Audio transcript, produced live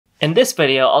In this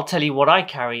video, I'll tell you what I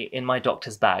carry in my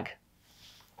doctor's bag.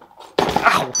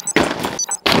 Ow!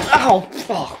 Ow!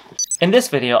 Oh. In this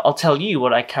video, I'll tell you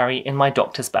what I carry in my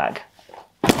doctor's bag.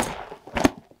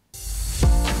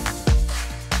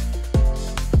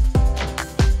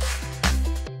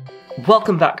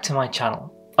 Welcome back to my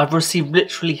channel. I've received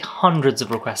literally hundreds of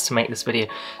requests to make this video,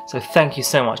 so thank you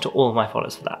so much to all of my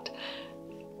followers for that.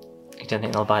 You don't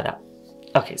think they'll buy that?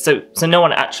 Okay, so no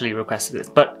one actually requested this,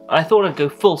 but I thought I'd go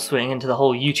full swing into the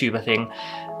whole YouTuber thing,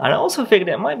 and I also figured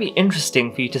it might be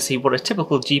interesting for you to see what a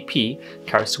typical GP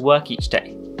carries to work each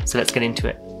day. So let's get into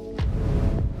it.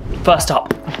 First up,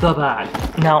 the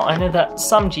bag. Now, I know that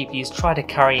some GPs try to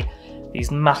carry these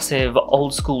massive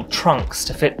old school trunks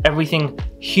to fit everything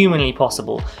humanly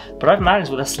possible, but I've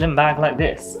managed with a slim bag like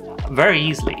this very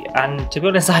easily, and to be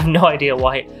honest, I have no idea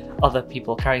why other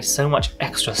people carry so much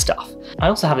extra stuff. I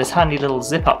also have this handy little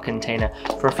zip-up container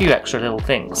for a few extra little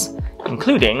things,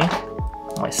 including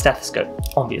my stethoscope,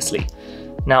 obviously.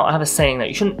 Now, I have a saying that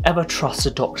you shouldn't ever trust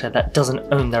a doctor that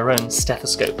doesn't own their own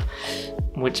stethoscope,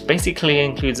 which basically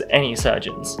includes any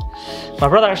surgeons. My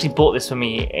brother actually bought this for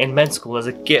me in med school as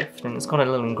a gift, and it's got a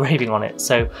little engraving on it,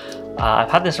 so I've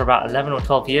had this for about 11 or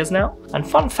 12 years now. And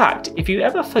fun fact, if you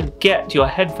ever forget your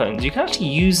headphones, you can actually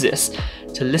use this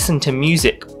to listen to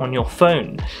music on your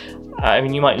phone. I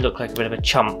mean, you might look like a bit of a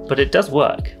chump, but it does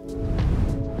work.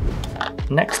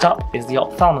 Next up is the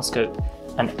ophthalmoscope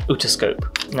and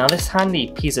otoscope. Now, this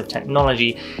handy piece of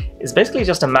technology is basically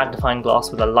just a magnifying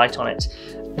glass with a light on it.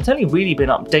 It's only really been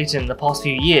updated in the past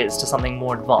few years to something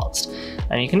more advanced,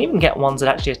 and you can even get ones that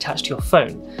actually attach to your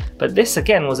phone. But this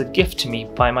again was a gift to me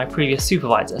by my previous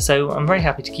supervisor, so I'm very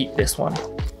happy to keep this one.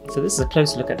 So this is a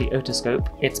closer look at the otoscope.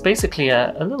 It's basically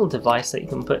a little device that you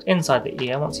can put inside the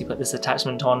ear once you put this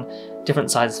attachment on, different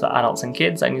sizes for adults and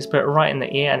kids, and you just put it right in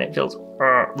the ear and it feels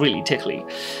really tickly.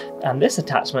 And this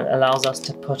attachment allows us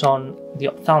to put on the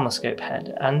ophthalmoscope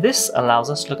head, and this allows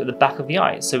us to look at the back of the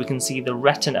eye so we can see the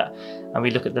retina and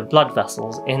we look at the blood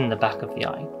vessels in the back of the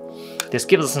eye. This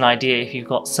gives us an idea if you've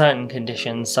got certain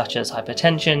conditions such as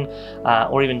hypertension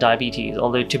or even diabetes,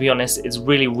 although to be honest it's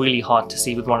really hard to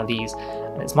see with one of these,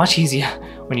 and it's much easier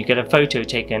when you get a photo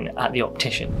taken at the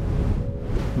optician.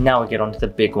 Now we get on to the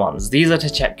big ones. These are to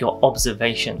check your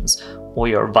observations, or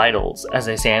your vitals as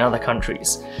they say in other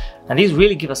countries, and these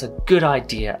really give us a good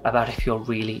idea about if you're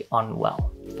really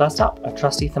unwell. First up, a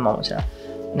trusty thermometer.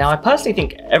 Now, I personally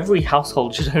think every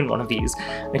household should own one of these,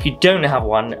 and if you don't have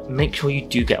one, make sure you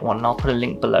do get one, and I'll put a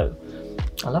link below.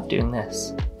 I love doing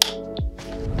this.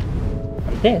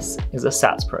 And this is a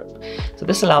SATS probe. So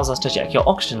this allows us to check your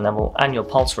oxygen level and your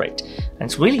pulse rate, and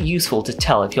it's really useful to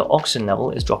tell if your oxygen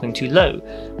level is dropping too low,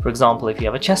 for example if you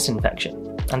have a chest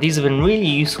infection. And these have been really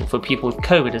useful for people with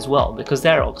COVID as well, because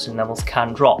their oxygen levels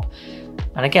can drop.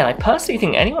 And again, I personally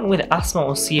think anyone with asthma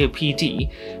or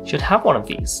COPD should have one of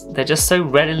these. They're just so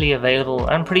readily available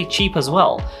and pretty cheap as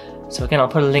well. So again, I'll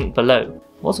put a link below.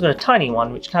 I've also got a tiny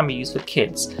one which can be used for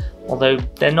kids, although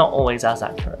they're not always as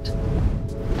accurate.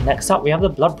 Next up, we have the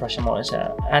blood pressure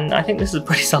monitor, and I think this is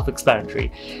pretty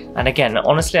self-explanatory. And again,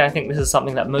 honestly, I think this is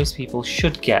something that most people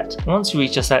should get once you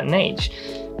reach a certain age,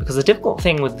 because the difficult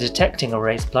thing with detecting a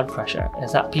raised blood pressure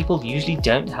is that people usually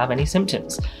don't have any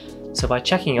symptoms. So by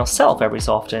checking yourself every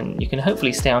so often, you can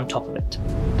hopefully stay on top of it.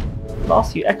 The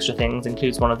last few extra things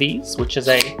includes one of these, which is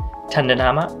a tendon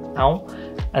hammer, and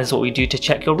this is what we do to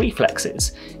check your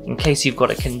reflexes, in case you've got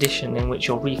a condition in which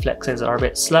your reflexes are a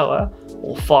bit slower,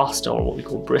 or faster, or what we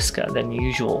call brisker than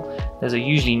usual. Those are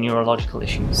usually neurological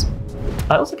issues.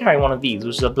 I also carry one of these,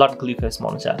 which is a blood glucose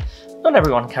monitor. Not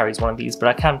everyone carries one of these, but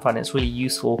I can find it's really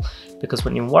useful because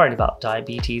when you're worried about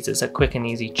diabetes, it's a quick and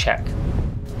easy check.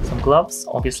 Some gloves,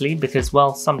 obviously, because,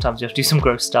 well, sometimes you have to do some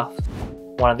gross stuff.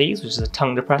 One of these, which is a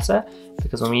tongue depressor,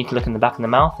 because when we need to look in the back of the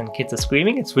mouth and kids are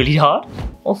screaming, it's really hard.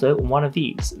 Also, one of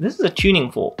these. This is a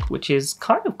tuning fork, which is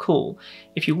kind of cool.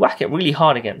 If you whack it really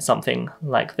hard against something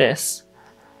like this,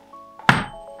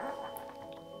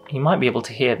 you might be able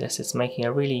to hear this. It's making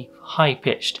a really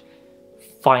high-pitched,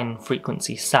 fine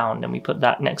frequency sound, and we put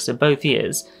that next to both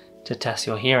ears to test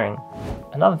your hearing.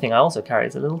 Another thing I also carry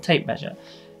is a little tape measure.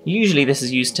 Usually this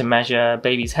is used to measure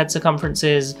babies' head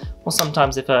circumferences, or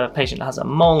sometimes if a patient has a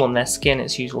mole on their skin,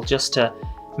 it's useful just to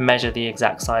measure the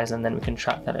exact size, and then we can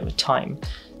track that over time.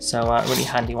 So a really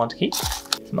handy one to keep.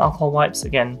 Some alcohol wipes,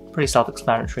 again, pretty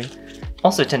self-explanatory.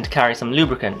 Also tend to carry some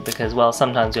lubricant because, well,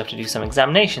 sometimes you have to do some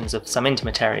examinations of some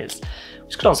intimate areas,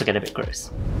 which could also get a bit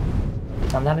gross.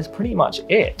 And that is pretty much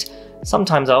it.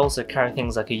 Sometimes I also carry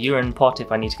things like a urine pot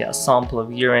if I need to get a sample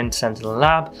of urine to send to the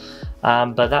lab,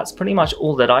 but that's pretty much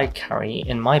all that I carry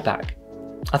in my bag.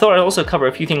 I thought I'd also cover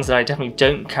a few things that I definitely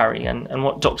don't carry and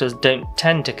what doctors don't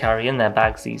tend to carry in their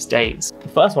bags these days. The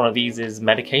first one of these is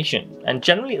medication, and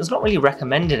generally it's not really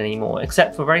recommended anymore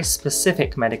except for very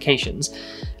specific medications,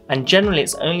 and generally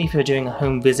it's only if you're doing a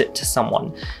home visit to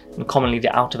someone, and commonly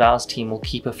the out of hours team will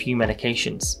keep a few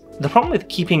medications. The problem with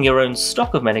keeping your own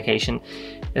stock of medication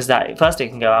is that first it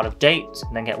can go out of date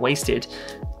and then get wasted.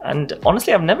 And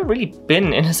honestly, I've never really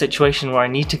been in a situation where I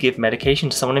need to give medication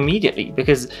to someone immediately,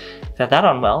 because if they're that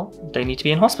unwell, they need to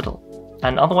be in hospital.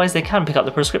 And otherwise they can pick up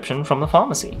the prescription from the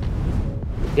pharmacy.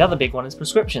 The other big one is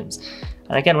prescriptions.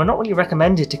 And again, we're not really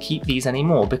recommended to keep these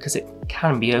anymore because it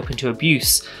can be open to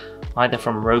abuse, either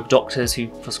from rogue doctors who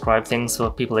prescribe things for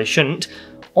people they shouldn't.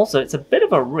 Also, it's a bit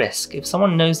of a risk if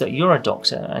someone knows that you're a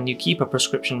doctor and you keep a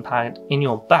prescription pad in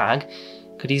your bag,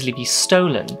 it could easily be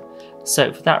stolen.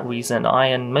 So for that reason, I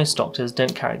and most doctors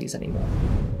don't carry these anymore.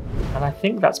 And I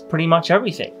think that's pretty much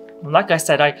everything. Like I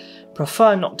said, I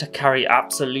prefer not to carry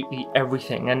absolutely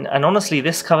everything, and honestly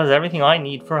this covers everything I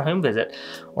need for a home visit,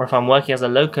 or if I'm working as a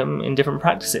locum in different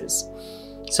practices.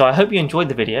 So I hope you enjoyed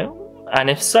the video, and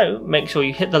if so, make sure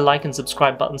you hit the like and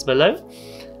subscribe buttons below.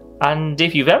 And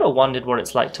if you've ever wondered what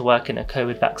it's like to work in a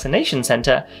COVID vaccination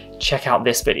centre, check out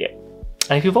this video.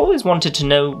 And if you've always wanted to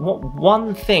know what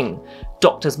one thing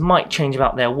doctors might change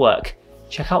about their work,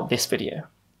 check out this video.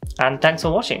 And thanks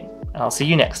for watching, and I'll see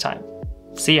you next time.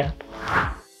 See ya!